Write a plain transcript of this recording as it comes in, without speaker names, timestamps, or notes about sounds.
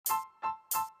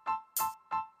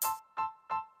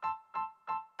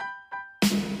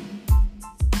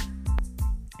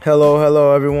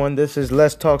Hello, everyone. This is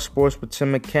Let's Talk Sports with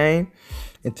Tim McCain,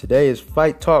 and today is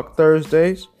Fight Talk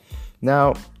Thursdays.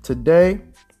 Now, today,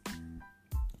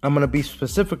 I'm going to be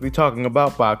specifically talking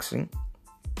about boxing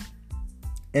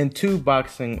and two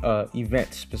boxing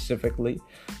events specifically.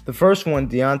 The first one,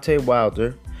 Deontay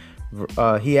Wilder,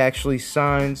 he actually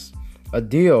signs a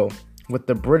deal with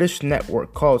the British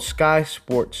network called Sky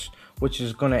Sports, which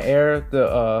is going to air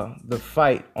the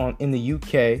fight in the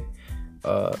UK.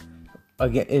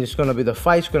 Again, the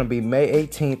fight's going to be May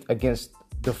 18th against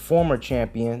the former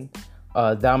champion,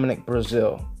 Dominic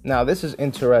Breazeale. Now, this is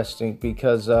interesting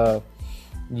because the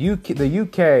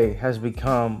UK has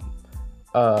become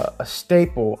a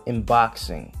staple in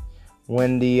boxing.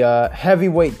 When the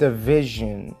heavyweight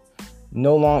division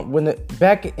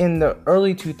back in the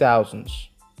early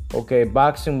 2000s,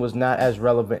 boxing was not as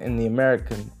relevant in the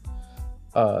American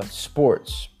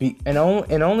sports, and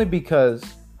only because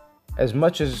as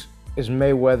much as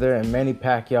Mayweather and Manny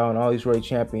Pacquiao and all these great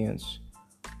champions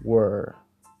were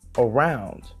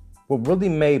around, what really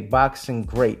made boxing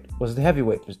great was the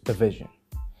heavyweight division.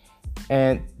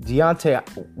 And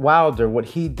Deontay Wilder, what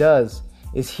he does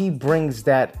is he brings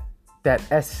that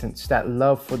essence, that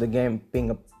love for the game,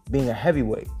 being a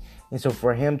heavyweight. And so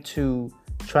for him to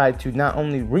try to not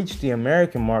only reach the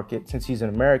American market, since he's an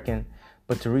American,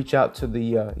 but to reach out to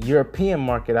the European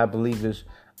market, I believe is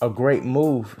a great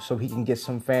move, so he can get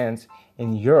some fans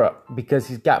in Europe because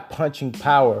he's got punching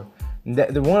power. One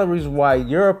of the reasons why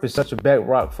Europe is such a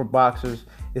bedrock for boxers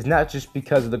is not just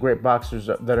because of the great boxers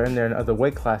that are in there in other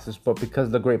weight classes, but because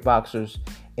of the great boxers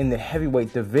in the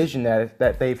heavyweight division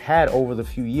that they've had over the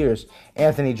few years.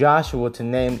 Anthony Joshua, to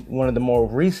name one of the more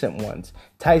recent ones.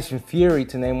 Tyson Fury,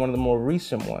 to name one of the more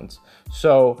recent ones.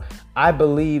 So I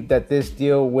believe that this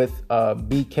deal with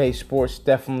BK Sports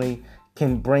definitely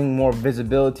can bring more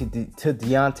visibility to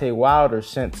Deontay Wilder,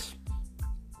 since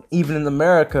even in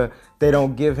America, they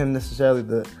don't give him necessarily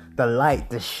the light,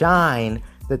 the shine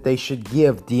that they should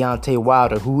give Deontay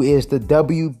Wilder, who is the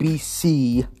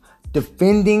WBC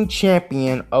defending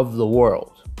champion of the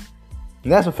world.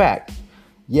 And that's a fact.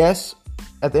 Yes,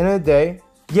 at the end of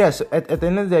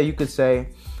the day, you could say,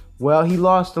 well, he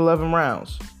lost 11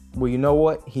 rounds. Well, you know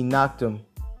what? He knocked him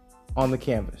on the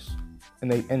canvas. And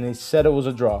they said it was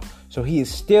a draw. So he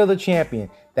is still the champion.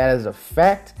 That is a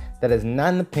fact. That is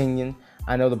not an opinion.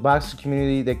 I know the boxing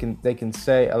community, they can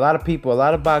say, a lot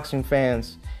of boxing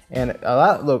fans, and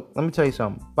look, let me tell you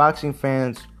something. Boxing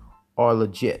fans are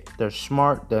legit. They're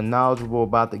smart, they're knowledgeable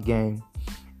about the game,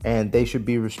 and they should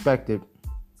be respected.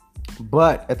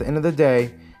 But at the end of the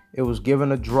day, it was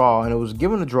given a draw, and it was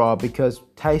given a draw because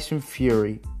Tyson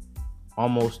Fury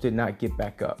almost did not get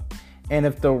back up. And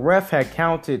if the ref had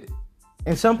counted,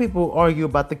 and some people argue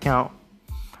about the count,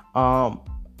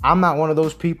 I'm not one of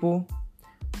those people,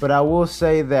 but I will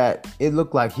say that it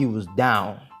looked like he was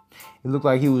down. It looked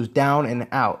like he was down and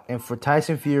out. And for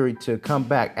Tyson Fury to come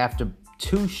back after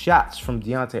two shots from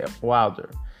Deontay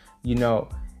Wilder, and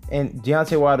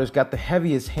Deontay Wilder's got the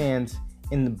heaviest hands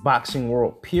in the boxing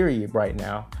world, period, right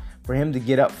now. For him to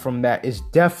get up from that is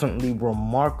definitely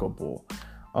remarkable.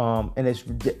 And it's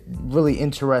really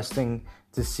interesting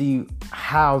to see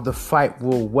how the fight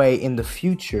will weigh in the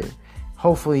future.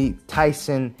 Hopefully,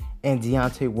 Tyson and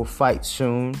Deontay will fight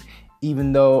soon.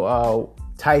 Even though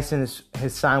Tyson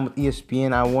has signed with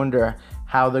ESPN, I wonder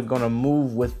how they're going to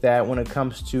move with that when it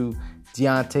comes to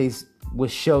Deontay's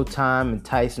with Showtime and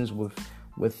Tyson's with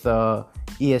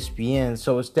ESPN.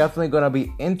 So it's definitely going to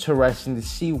be interesting to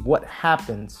see what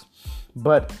happens.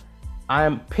 But I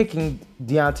am picking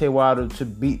Deontay Wilder to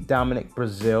beat Dominic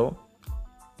Breazeale.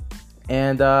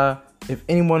 And if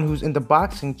anyone who's into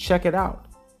boxing, check it out.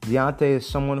 Deontay is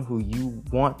someone who you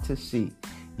want to see.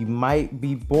 You might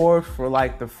be bored for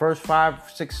like the first 5,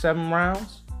 6, 7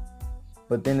 rounds,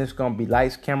 but then it's going to be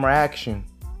lights, camera, action.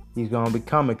 He's going to be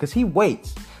coming because he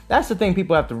waits. That's the thing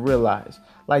people have to realize.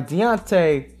 Like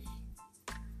Deontay,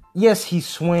 yes, he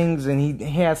swings and he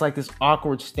has like this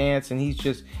awkward stance, and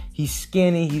he's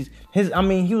skinny.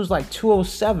 He was like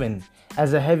 207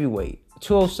 as a heavyweight.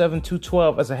 207,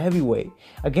 212 as a heavyweight.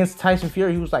 Against Tyson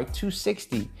Fury, he was like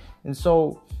 260. And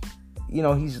so,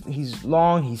 he's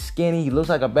long, he's skinny, he looks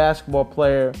like a basketball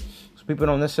player. So people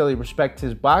don't necessarily respect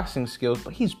his boxing skills,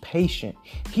 but he's patient.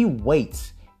 He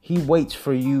waits. He waits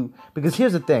for you. Because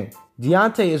here's the thing.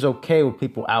 Deontay is okay with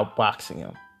people outboxing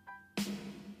him.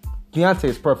 Deontay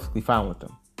is perfectly fine with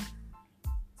them.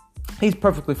 He's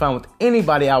perfectly fine with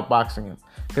anybody outboxing him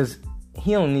because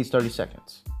he only needs 30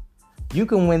 seconds. You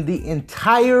can win the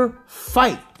entire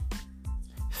fight.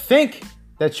 Think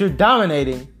that you're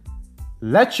dominating,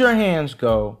 let your hands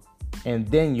go, and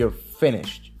then you're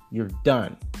finished. You're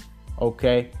done.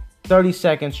 Okay? 30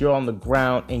 seconds, you're on the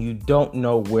ground, and you don't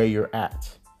know where you're at.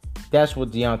 That's what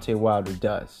Deontay Wilder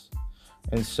does.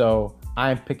 And so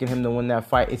I'm picking him to win that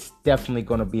fight. It's definitely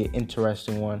going to be an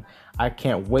interesting one. I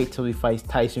can't wait till he fights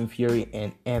Tyson Fury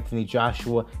and Anthony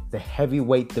Joshua. The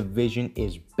heavyweight division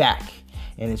is back,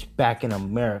 and it's back in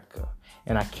America.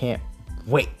 And I can't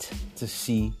wait to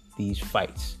see these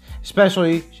fights.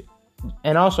 Especially,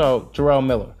 and also Jarrell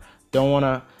Miller.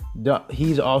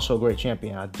 He's also a great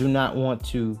champion. I do not want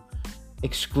to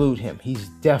exclude him. He's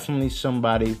definitely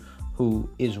somebody who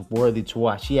is worthy to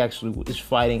watch. He actually is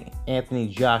fighting Anthony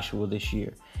Joshua this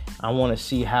year. I want to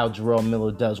see how Jarrell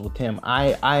Miller does with him.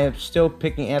 I am still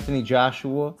picking Anthony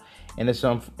Joshua, and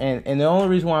and the only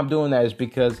reason why I'm doing that is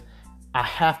because I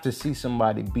have to see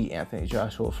somebody beat Anthony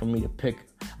Joshua for me to pick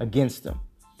against him.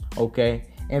 Okay?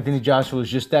 Anthony Joshua is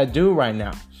just that dude right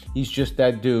now. He's just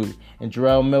that dude. And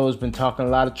Jarrell Miller's been talking a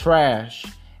lot of trash,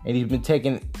 and he's been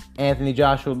taking Anthony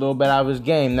Joshua a little bit out of his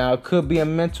game. Now, it could be a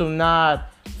mental nod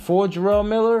for Jarrell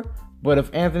Miller, but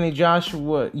if Anthony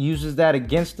Joshua uses that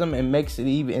against him and makes it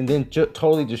even, and then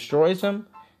totally destroys him,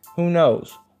 who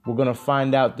knows? We're going to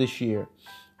find out this year.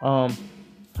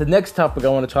 The next topic I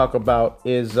want to talk about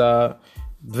is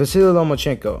Vasily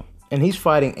Lomachenko, and he's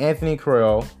fighting Anthony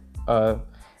Crayola or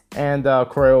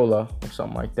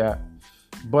something like that.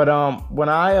 But when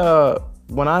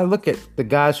I look at the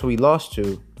guys who he lost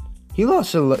to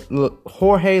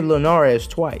Jorge Linares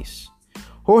twice.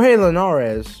 Jorge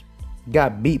Linares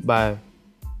got beat by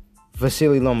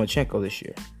Vasily Lomachenko this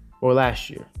year or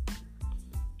last year.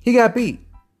 He got beat.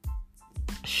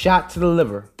 Shot to the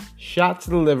liver,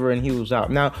 and he was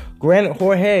out. Now, granted,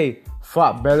 Jorge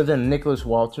fought better than Nicholas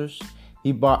Walters.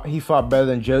 He fought better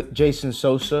than Jason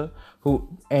Sosa,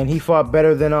 he fought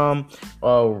better than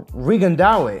Guillermo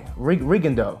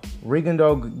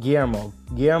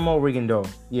Rigondeaux.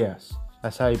 Yes,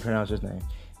 that's how you pronounce his name.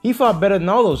 He fought better than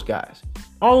all those guys.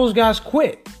 All those guys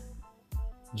quit.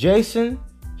 Jason,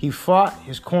 he fought.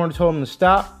 His corner told him to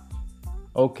stop.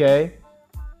 Okay.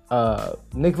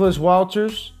 Nicholas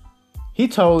Walters, he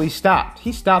totally stopped.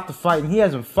 He stopped the fight, and he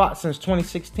hasn't fought since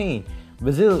 2016.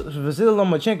 Vasily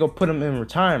Lomachenko put him in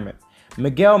retirement.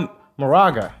 Miguel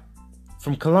Moraga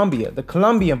from Colombia, the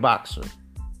Colombian boxer.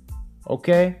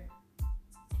 Okay?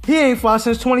 He ain't fought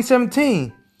since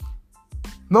 2017.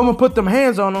 Loma put them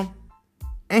hands on him,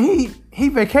 and he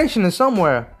vacationing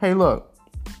somewhere. Hey, look,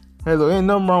 ain't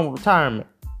nothing wrong with retirement.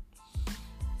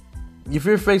 If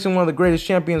you're facing one of the greatest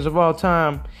champions of all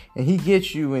time, and he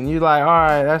gets you, and you're like, all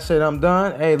right, that's it, I'm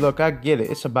done. Hey, look, I get it.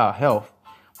 It's about health.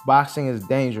 Boxing is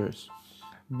dangerous,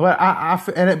 but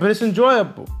but it's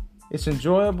enjoyable. It's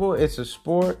enjoyable. It's a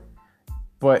sport,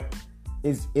 but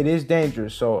it is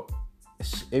dangerous. So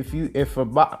if a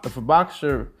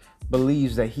boxer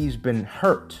believes that he's been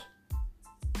hurt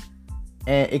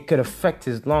and it could affect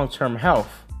his long-term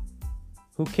health,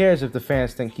 who cares if the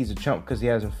fans think he's a chump because he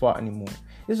hasn't fought anymore?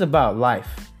 This is about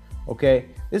life, okay?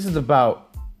 This is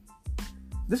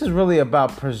really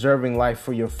about preserving life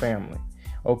for your family,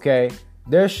 okay?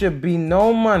 There should be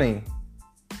no money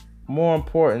more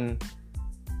important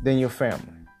than your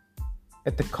family.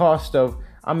 At the cost of,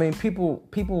 people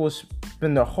will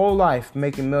spend their whole life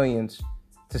making millions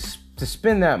to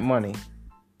spend that money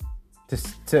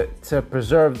to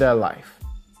preserve their life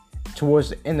towards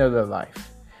the end of their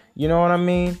life. You know what I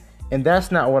mean? And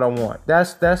that's not what I want.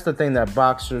 That's the thing that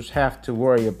boxers have to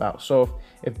worry about. So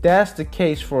if that's the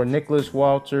case for Nicholas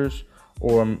Walters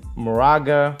or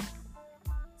Moraga,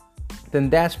 then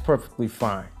that's perfectly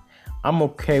fine. I'm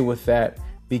okay with that,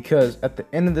 because at the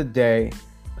end of the day,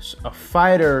 a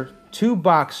fighter, two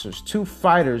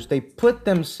fighters, they put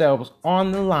themselves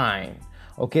on the line.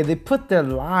 Okay, they put their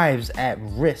lives at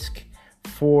risk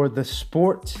for the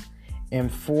sport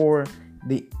and for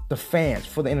the fans,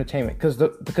 for the entertainment, because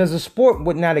the sport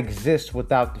would not exist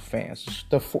without the fans.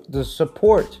 The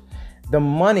support, the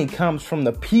money comes from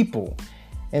the people,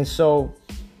 and so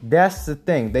that's the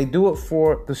thing. They do it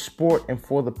for the sport and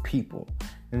for the people,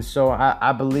 and so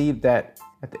I believe that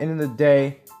at the end of the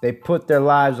day, they put their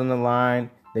lives on the line.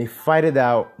 They fight it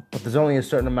out, but there's only a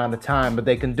certain amount of time, but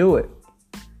they can do it.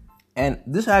 And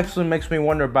this actually makes me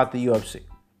wonder about the UFC,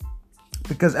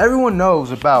 because everyone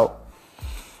knows about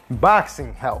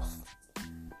boxing health.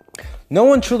 No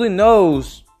one truly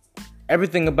knows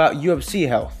everything about UFC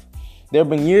health. There have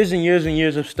been years and years and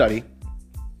years of study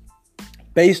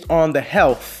based on the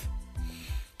health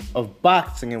of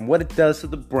boxing and what it does to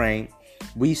the brain.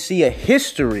 We see a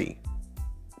history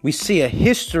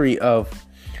of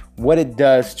what it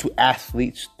does to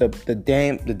athletes,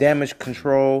 the damage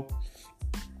control,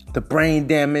 the brain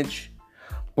damage.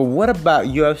 But what about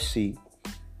UFC,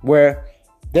 where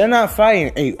They're not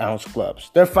fighting 8-ounce gloves.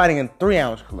 They're fighting in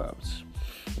 3-ounce gloves.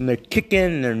 And they're kicking,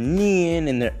 and they're kneeing,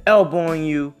 and they're elbowing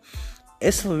you.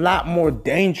 It's a lot more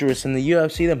dangerous in the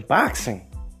UFC than boxing.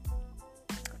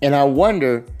 And I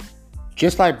wonder,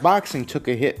 just like boxing took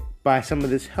a hit by some of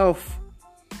this health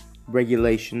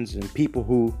regulations and people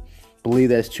who believe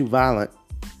that it's too violent,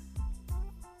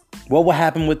 what will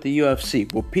happen with the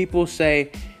UFC? Will people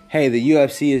say, hey, the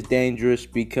UFC is dangerous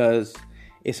because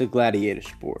it's a gladiator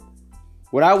sport?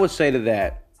 What I would say to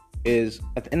that is,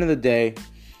 at the end of the day,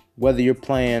 whether you're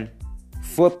playing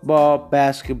football,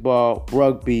 basketball,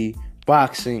 rugby,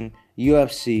 boxing,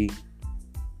 UFC,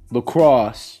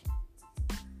 lacrosse,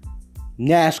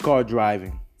 NASCAR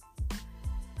driving,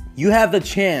 you have the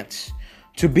chance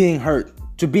to being hurt,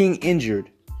 to being injured,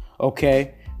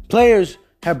 okay? Players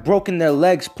have broken their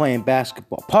legs playing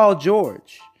basketball. Paul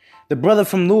George, the brother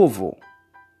from Louisville,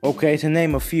 okay, to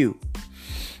name a few,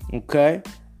 okay?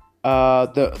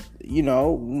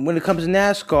 When it comes to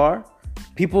NASCAR,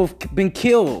 people have been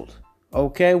killed,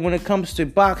 okay? When it comes to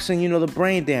boxing, the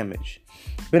brain damage.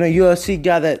 Been a UFC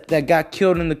guy that got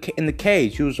killed in the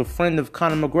cage. He was a friend of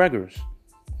Conor McGregor's.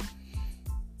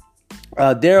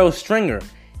 Darryl Stringer,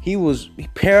 he was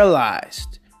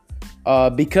paralyzed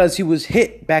because he was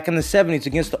hit back in the 70s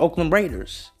against the Oakland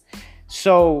Raiders.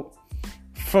 So,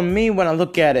 for me, when I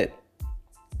look at it,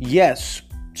 yes,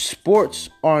 sports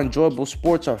are enjoyable,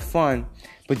 sports are fun,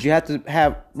 but you have to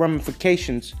have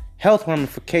health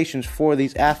ramifications for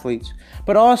these athletes.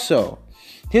 But also,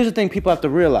 here's the thing people have to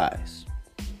realize.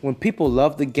 When people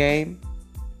love the game,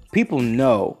 people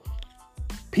know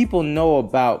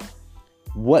about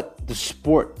what the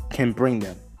sport can bring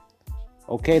them.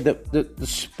 Okay, the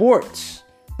sports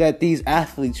that these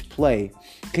athletes play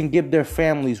can give their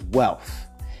families wealth,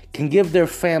 can give their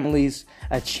families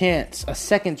a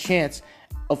second chance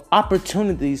of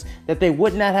opportunities that they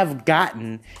would not have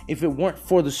gotten if it weren't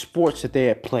for the sports that they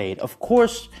had played. Of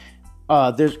course,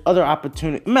 there's other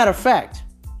opportunities. Matter of fact,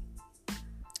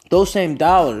 those same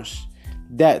dollars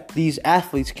that these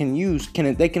athletes can use,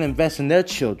 they can invest in their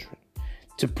children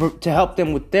to help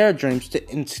them with their dreams,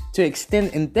 to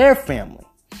extend in their family.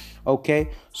 Okay,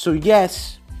 so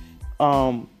yes,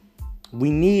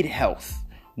 we need health,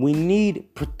 we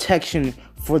need protection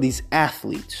for these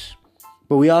athletes,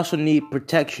 but we also need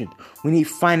protection. We need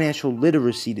financial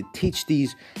literacy to teach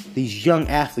these young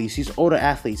athletes, these older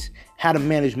athletes, how to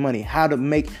manage money, how to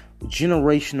make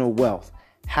generational wealth,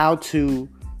 how to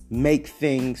make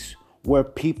things where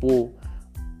people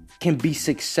can be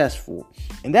successful.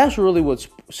 And that's really what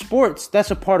sports,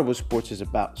 that's a part of what sports is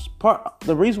about.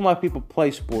 The reason why people play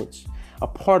sports, a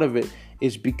part of it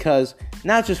is because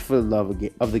not just for the love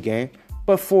of the game,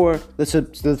 but for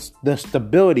the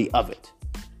stability of it,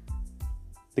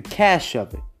 the cash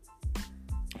of it.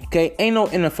 Okay, ain't no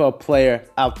NFL player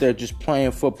out there just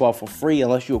playing football for free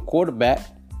unless you're a quarterback.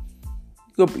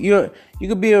 You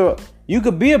could be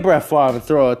a Brett Favre and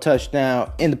throw a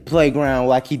touchdown in the playground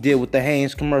like he did with the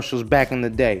Hanes commercials back in the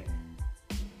day.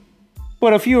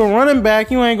 But if you're a running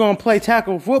back, you ain't gonna play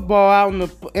tackle football out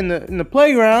in the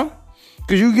playground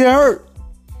because you get hurt.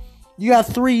 You got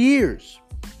 3 years.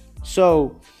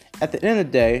 So at the end of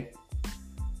the day,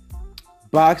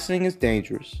 boxing is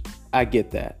dangerous. I get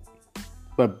that,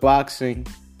 but boxing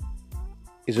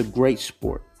is a great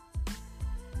sport.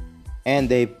 And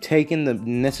they've taken the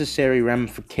necessary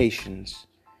ramifications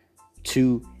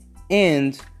to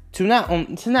not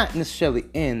necessarily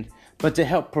end, but to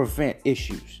help prevent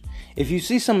issues. If you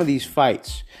see some of these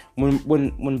fights,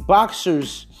 when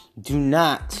boxers do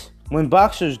not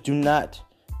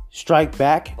strike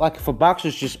back, like if a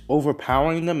boxer's just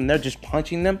overpowering them and they're just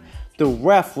punching them, the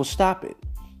ref will stop it.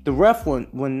 The ref will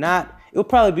not. It'll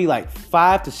probably be like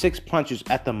 5 to 6 punches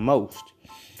at the most.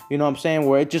 You know what I'm saying?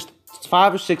 Where it just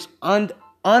 5 or 6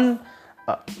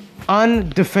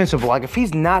 undefensible. Like if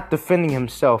he's not defending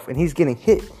himself and he's getting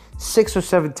hit 6 or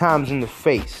 7 times in the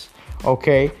face,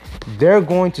 okay, they're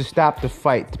going to stop the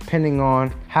fight depending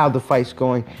on how the fight's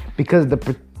going because of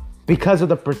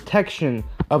the protection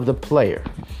of the player.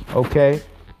 Okay,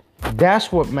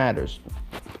 that's what matters.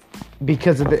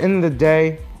 Because at the end of the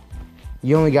day,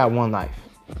 you only got one life,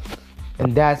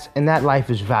 and that life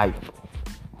is valuable.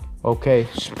 Okay,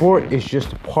 sport is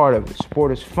just a part of it.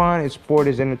 Sport is fun, and sport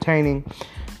is entertaining,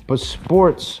 but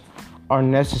sports are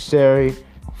necessary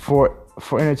for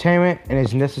entertainment, and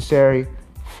it's necessary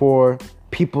for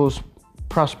people's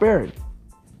prosperity.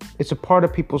 It's a part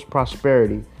of people's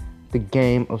prosperity, the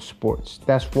game of sports.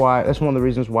 That's one of the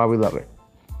reasons why we love it.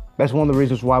 That's one of the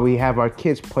reasons why we have our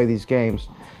kids play these games,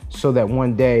 so that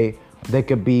one day they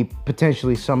could be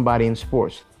potentially somebody in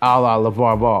sports, a la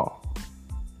LeVar Ball,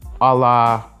 a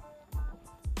la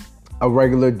a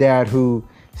regular dad who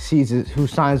who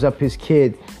signs up his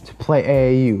kid to play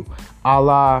AAU, a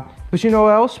la. But you know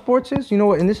what else sports is? You know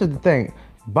what? And this is the thing,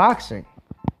 boxing.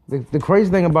 The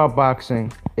crazy thing about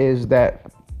boxing is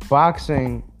that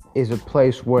boxing is a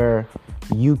place where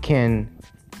you can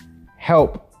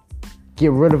help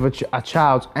get rid of a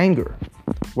child's anger.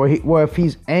 Where if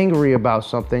he's angry about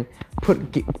something,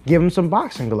 give him some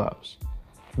boxing gloves.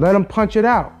 Let him punch it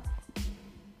out.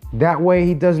 That way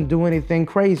he doesn't do anything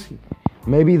crazy.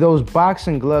 Maybe those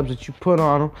boxing gloves that you put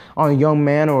on a young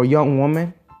man or a young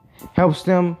woman helps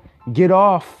them get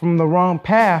off from the wrong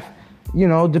path,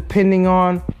 depending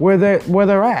on where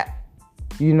they're at.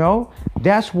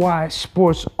 That's why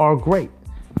sports are great.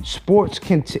 Sports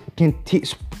can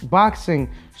teach, boxing,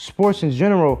 sports in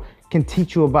general can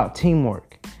teach you about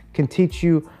teamwork, can teach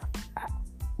you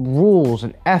rules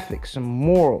and ethics and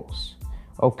morals.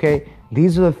 Okay,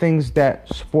 these are the things that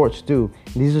sports do.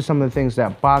 These are some of the things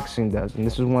that boxing does, and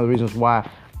this is one of the reasons why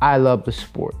I love the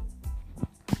sport.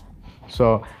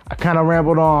 So I kind of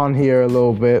rambled on here a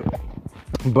little bit,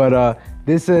 but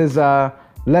this is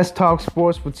Let's Talk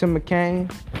Sports with Tim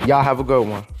McCain. Y'all have a good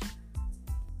one.